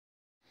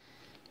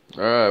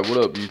Alright, what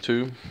up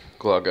YouTube?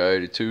 Glock guy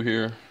 82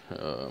 here.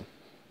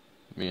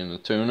 Me and the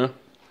tuna.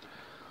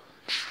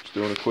 Just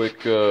doing a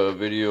quick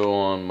video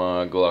on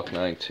my Glock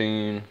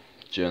 19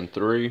 Gen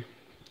 3.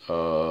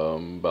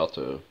 About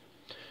to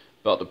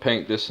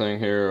paint this thing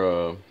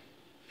here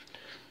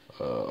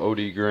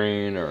OD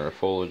green or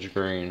foliage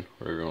green,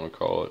 whatever you want to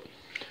call it.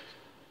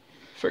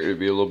 Figured it'd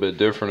be a little bit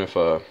different if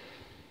I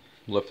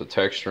left the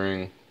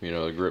texturing, you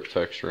know, the grip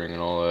texturing and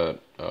all that,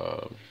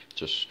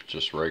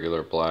 just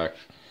regular black.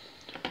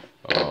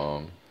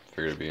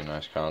 Figured it'd be a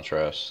nice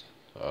contrast.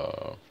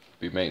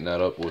 Be making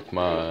that up with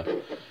my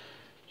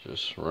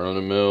just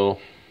run-of-the-mill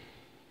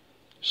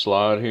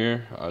slide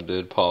here. I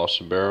did polish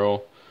the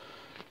barrel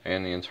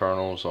and the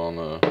internals on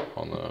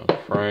the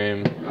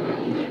frame. Give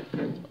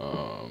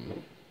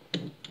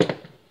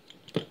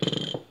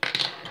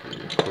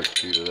you a quick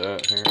view of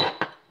that here.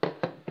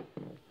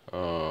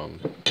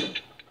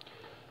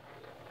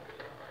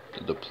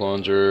 The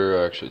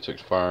plunger, I actually took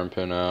the firing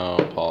pin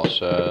out,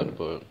 polished that,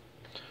 but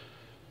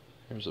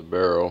here's the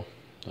barrel.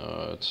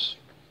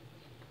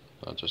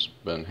 I've just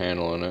been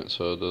handling it,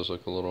 so it does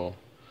look a little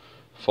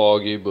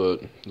foggy,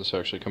 but this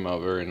actually come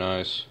out very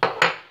nice.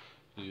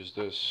 Use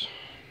this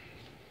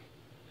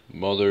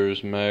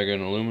Mother's Mag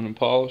and aluminum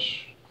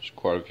polish. There's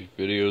quite a few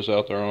videos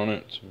out there on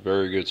it. It's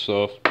very good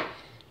stuff.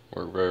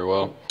 Worked very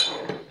well.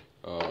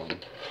 But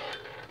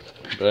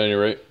at any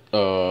rate,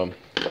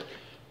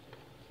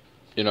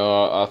 you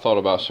know, I thought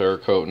about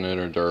Cerakoting it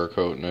or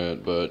Duracoating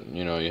it, but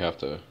you know, you have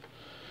to.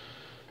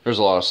 There's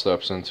a lot of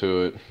steps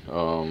into it.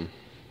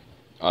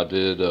 I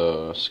did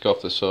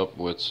scuff this up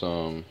with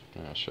some.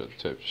 The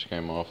tape just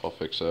came off. I'll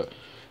fix that.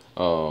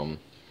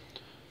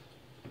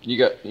 You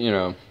got, you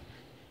know,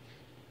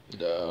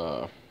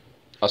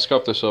 I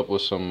scuffed this up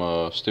with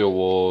some steel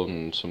wool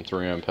and some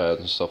 3M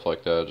pads and stuff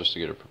like that, just to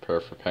get it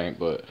prepared for paint.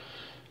 But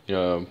you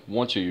know,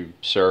 once you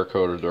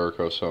Cerakote or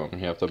Duracoat something,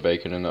 you have to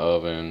bake it in the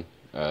oven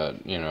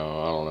at, you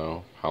know, I don't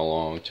know how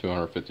long,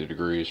 250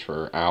 degrees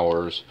for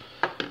hours.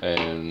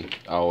 And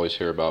I always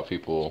hear about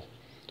people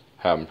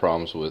having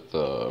problems with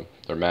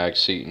their mag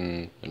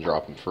seating and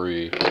dropping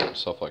free and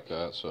stuff like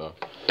that. So,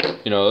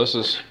 you know, this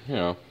is, you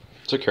know,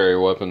 it's a carry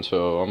weapon,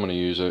 so I'm gonna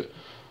use it.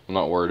 I'm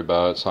not worried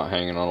about it. It's not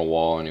hanging on a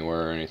wall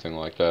anywhere or anything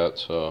like that.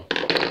 So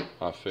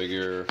I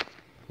figure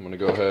I'm gonna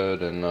go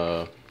ahead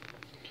and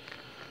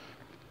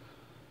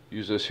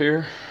use this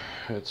here.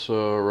 It's a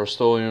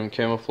Rust-Oleum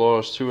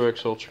Camouflage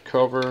 2X Ultra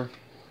Cover.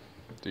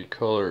 The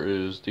color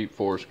is Deep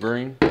Forest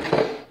Green.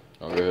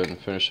 I'll go ahead and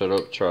finish that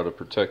up, try to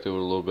protect it with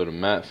a little bit of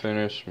matte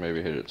finish,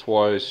 maybe hit it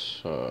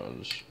twice,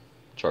 just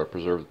try to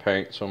preserve the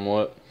paint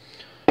somewhat.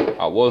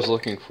 I was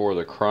looking for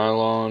the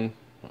Krylon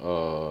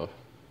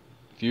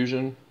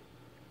Fusion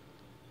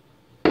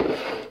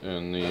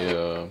and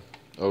the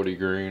OD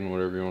green,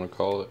 whatever you want to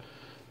call it,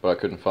 but I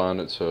couldn't find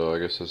it, so I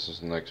guess this is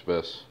the next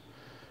best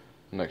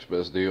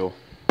deal.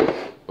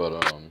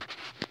 But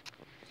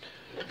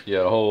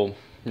yeah, the whole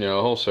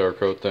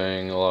Cerakote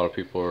thing, a lot of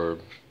people are,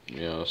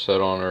 you know,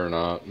 set on it or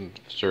not.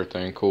 It's their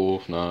thing, cool.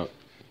 If not,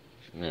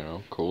 you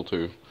know, cool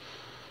too.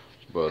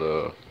 But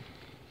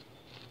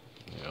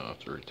yeah, I'll have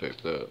to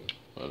retape that.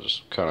 I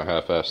just kind of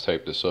half-ass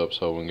taped this up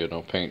so I wouldn't get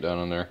no paint down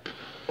in there.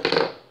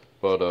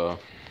 But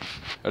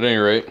at any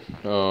rate,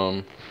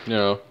 you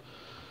know,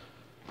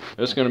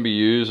 it's gonna be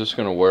used. It's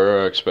gonna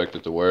wear. I expect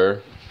it to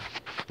wear.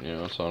 You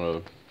know, it's not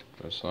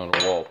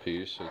a wall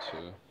piece.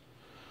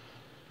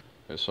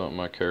 It's something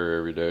I carry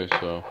every day.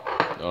 So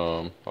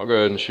I'll go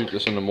ahead and shoot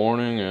this in the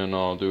morning, and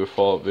I'll do a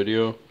follow-up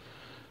video,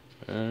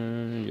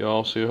 and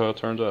y'all see how it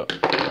turns out.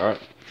 Alright,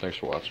 thanks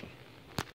for watching.